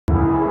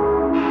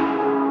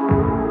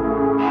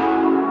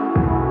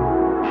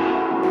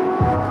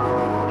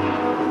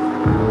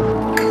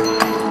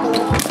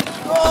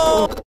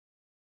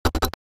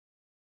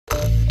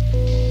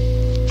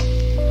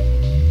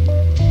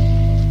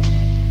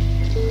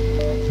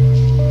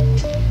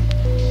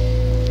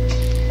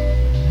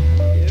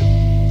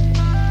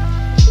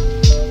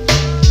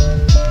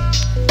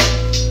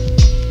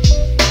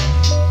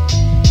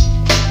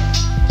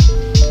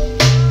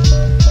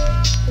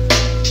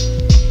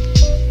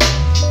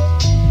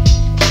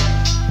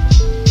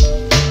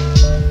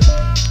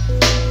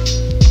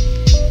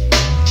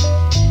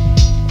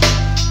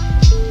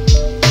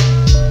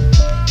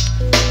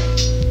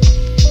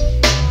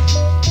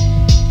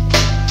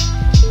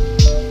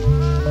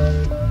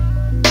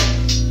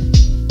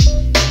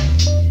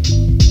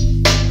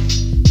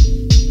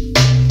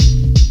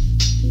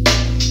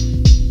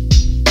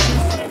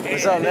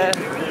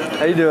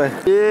How you doing?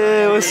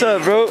 Yeah, what's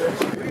up, bro?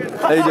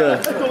 How you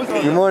doing?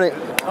 Good morning.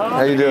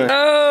 How you doing?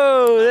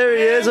 Oh, there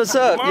he is. What's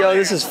up? Yo,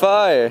 this is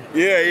fire.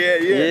 Yeah.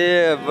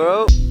 Yeah,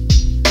 bro.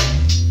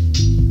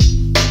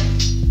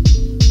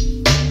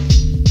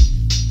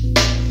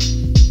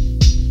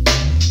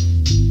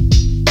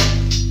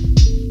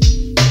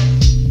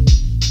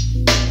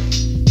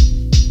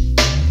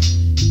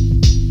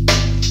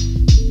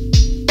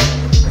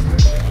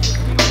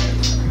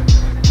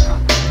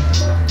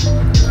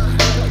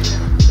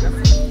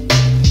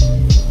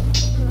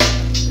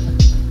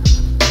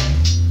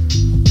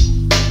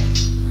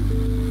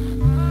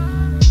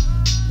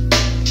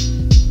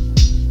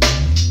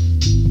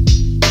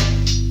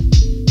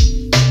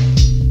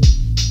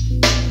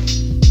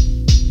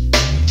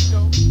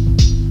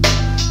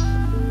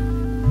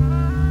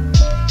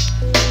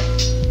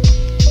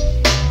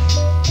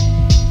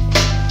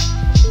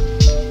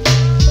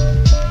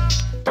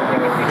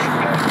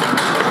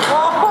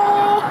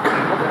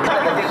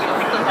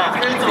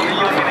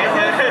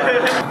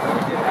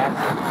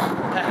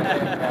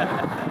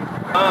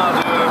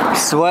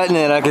 Sweating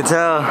it, I could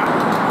tell.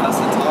 That's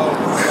a towel.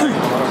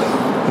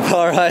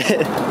 All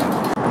right.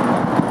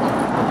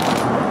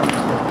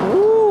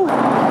 Woo.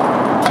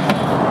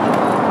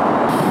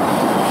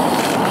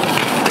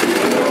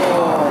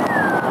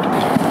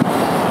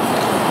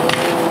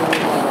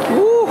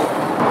 Woo.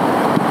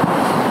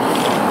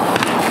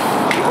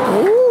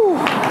 Woo.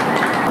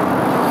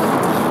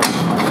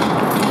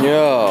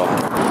 Yo.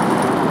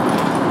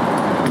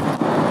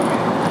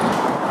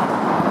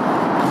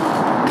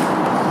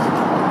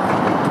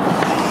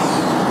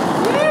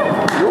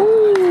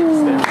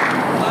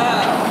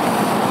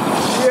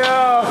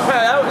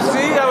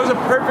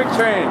 Perfect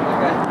train.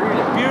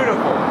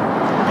 Beautiful.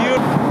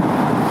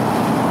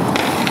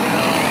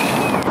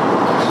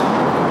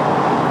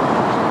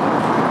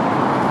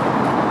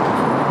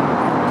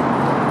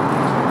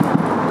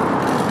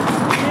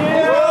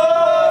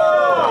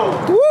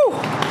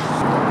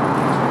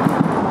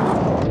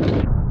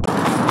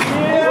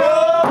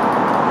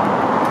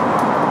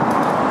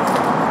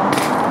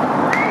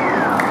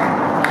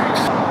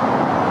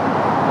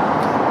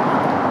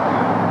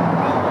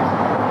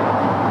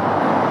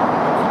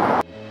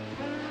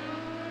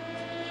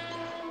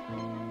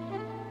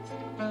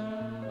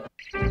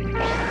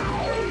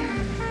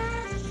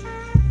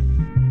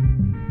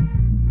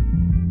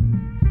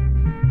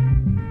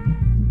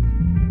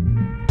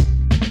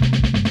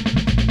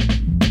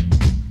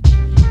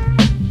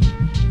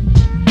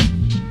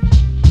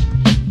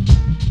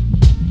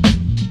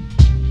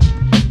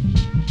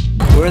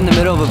 We're in the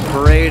middle of a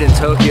parade in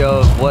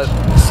Tokyo of what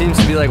seems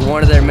to be like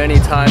one of their many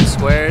Times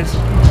Squares,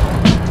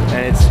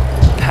 and it's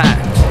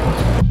packed.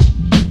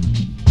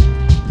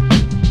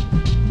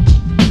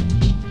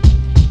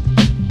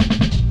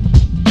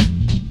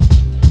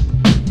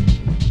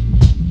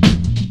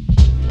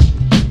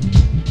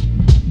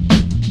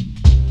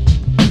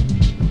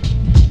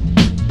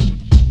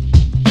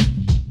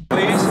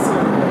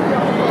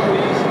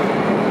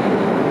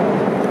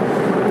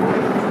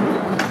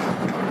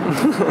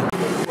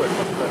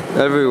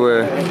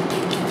 Everywhere.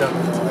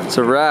 It's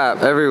a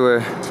wrap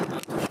everywhere.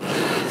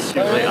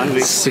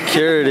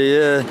 Security,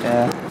 yeah.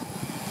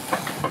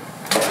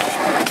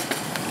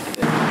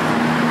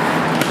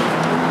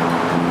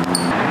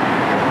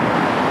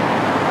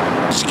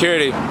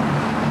 Security.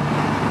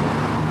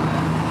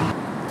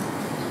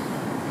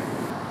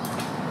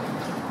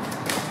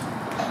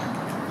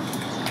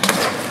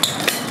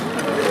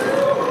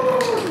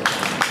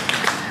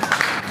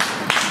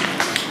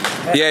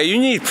 Yeah, you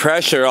need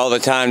pressure all the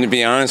time, to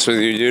be honest with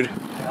you, dude.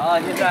 Oh,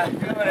 he's not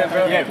doing it,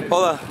 bro. Yeah,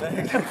 hold on.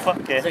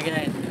 Fuck it.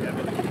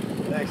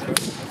 Thanks, bro.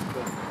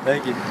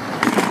 Thank you.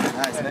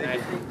 Nice, thank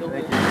you.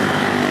 Thank you.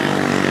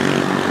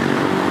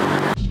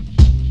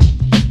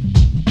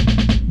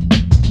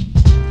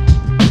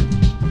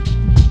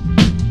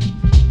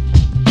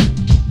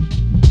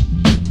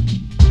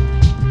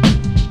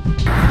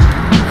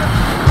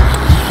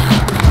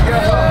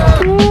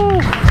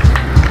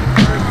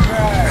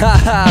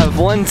 Haha,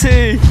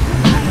 1-2.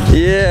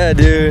 Yeah,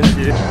 dude.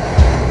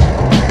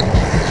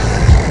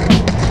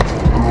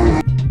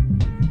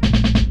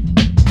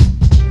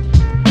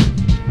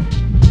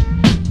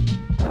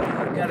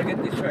 Gotta get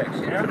these tricks,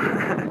 you know?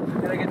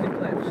 Gotta get the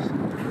clips.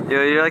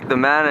 Yo, you're like the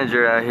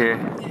manager out here.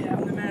 Yeah,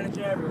 I'm the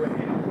manager everywhere.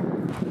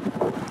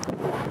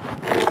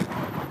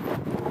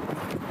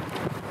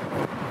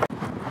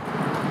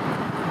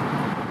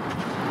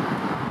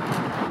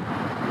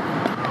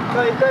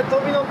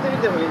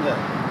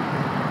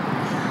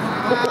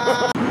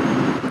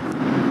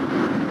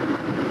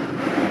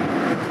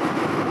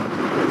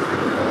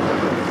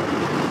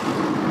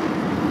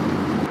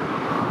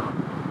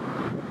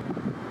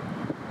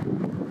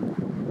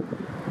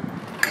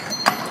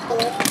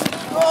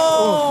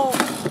 Oh!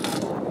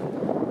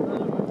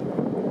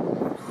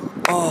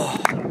 Oh!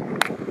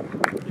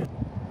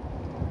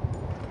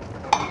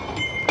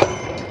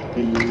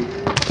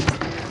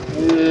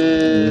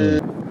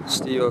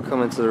 Steve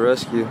coming to the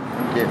rescue.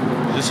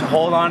 Just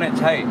hold on it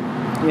tight.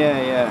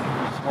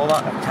 Yeah. Just hold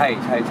on tight.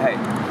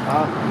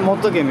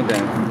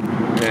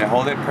 Yeah,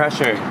 hold it,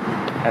 pressure,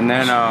 and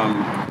then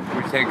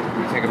we take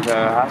him to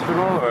the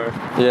hospital, or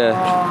Yeah.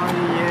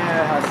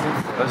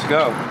 let's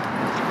go.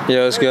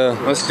 Yeah, let's go.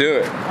 Let's do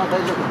it.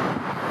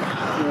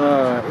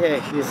 Yeah,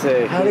 he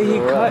said. How did he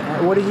cut?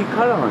 What did he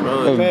cut on?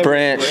 The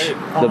branch.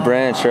 The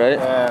branch, right?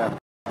 Yeah.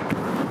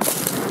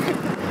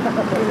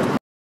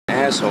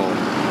 Asshole.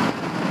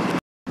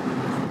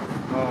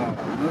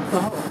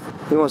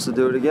 He wants to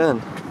do it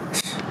again.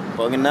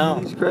 Bugging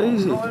out. He's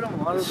crazy.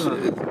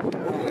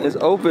 It's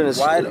open. It's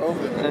Wide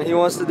open. And he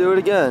wants to do it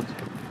again.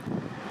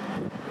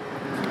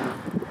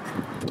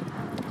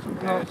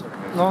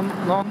 Well,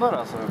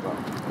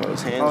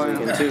 his hands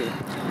leaking too.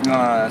 No,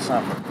 that's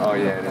not. Oh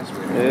yeah, it is.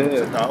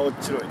 Yeah.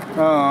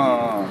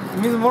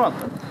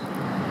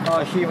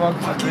 He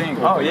wants to drink.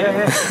 Oh yeah,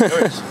 yeah.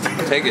 Yours.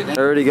 Take it. I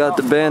already got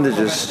the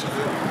bandages.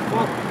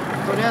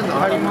 とりあえず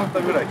張り持った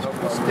ぐらいそ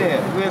して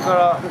上か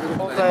ら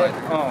包帯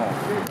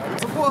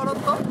そこ洗っ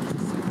た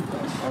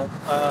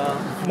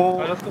も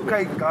う一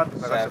回ガーッと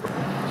流して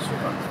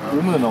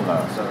産むの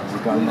がさ時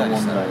間の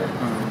問題で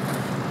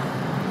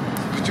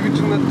ぐちゅぐち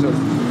ゅになっちゃう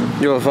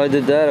Yo, if I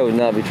did that, I would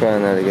not be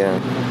trying that again.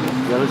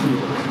 やらしい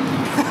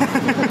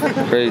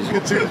Crazy.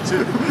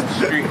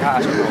 Street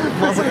hospital.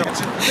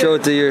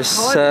 Shota, you're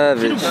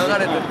savage.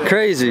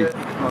 Crazy.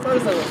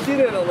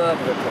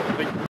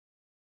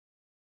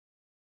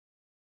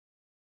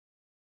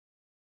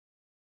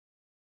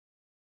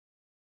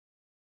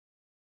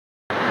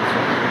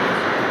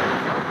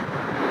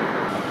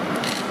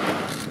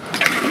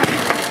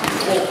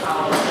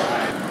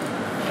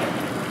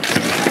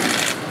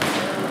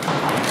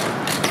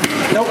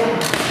 Nope.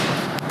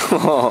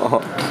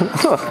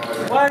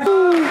 What?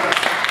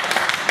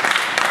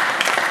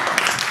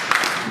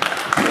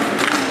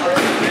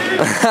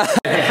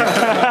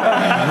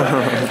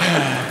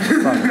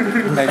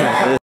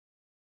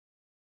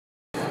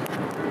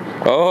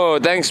 Oh,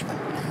 thanks.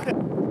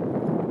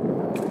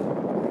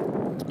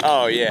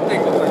 Oh yeah.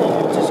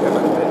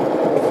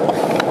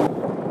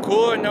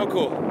 Cool or no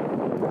cool?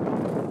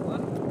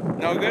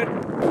 No good?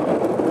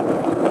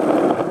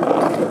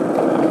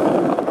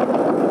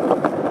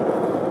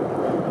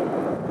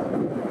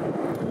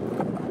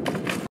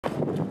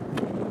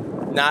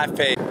 Not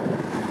fake.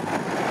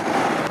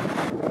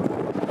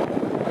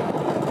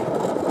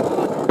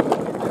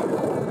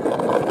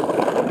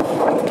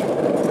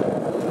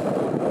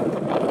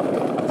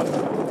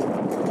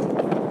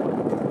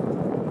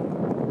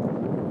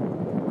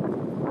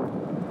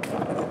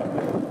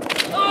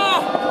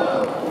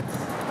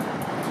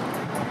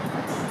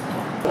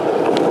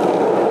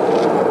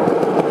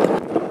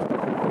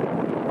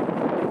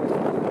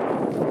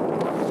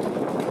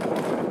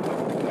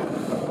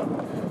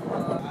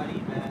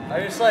 I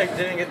just like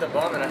didn't get the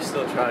bum and I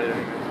still tried it.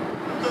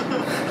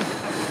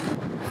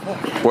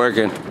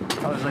 Working.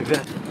 I was like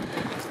that.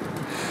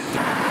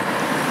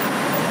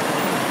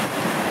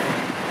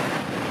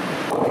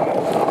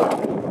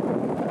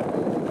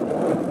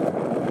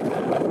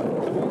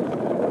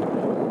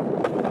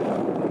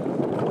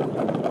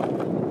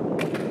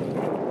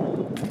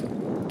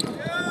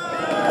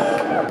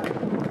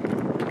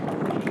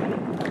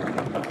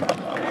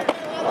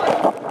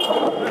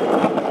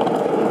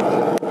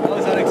 That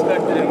was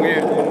unexpected and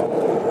weird.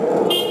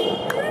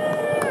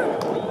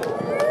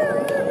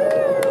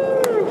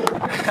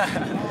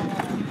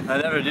 I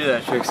never do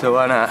that trick, so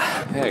why not?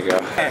 There you go.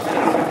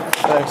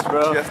 Thanks,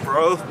 bro. Yes,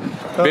 bro.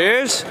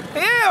 Beers?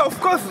 Yeah, of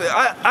course.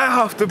 I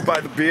have to buy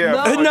the beer.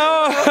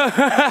 No!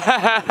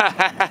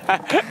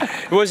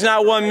 It was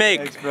not one make.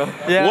 Thanks, bro.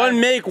 Yeah.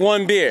 One make,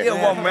 one beer.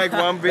 Yeah, one make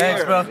one beer.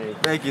 Thanks, bro.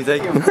 Thank you,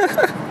 thank you.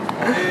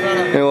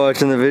 You're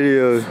watching the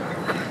video.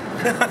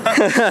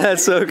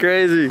 That's so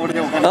crazy.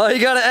 Oh, you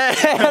gotta add.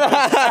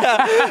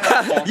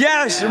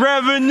 Yes,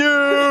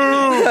 revenue!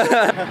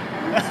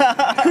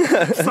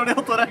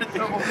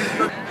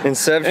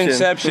 Inception.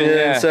 Inception,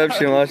 yeah.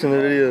 Inception, watching the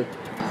video.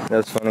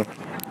 That's funny.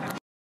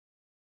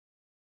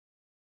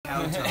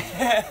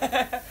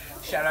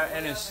 Shout out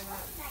Ennis.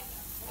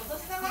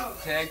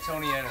 Tag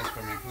Tony Ennis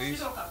for me,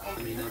 please.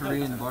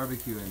 Korean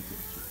barbecue.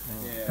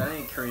 Yeah, I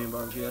ain't Korean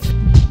barbecue.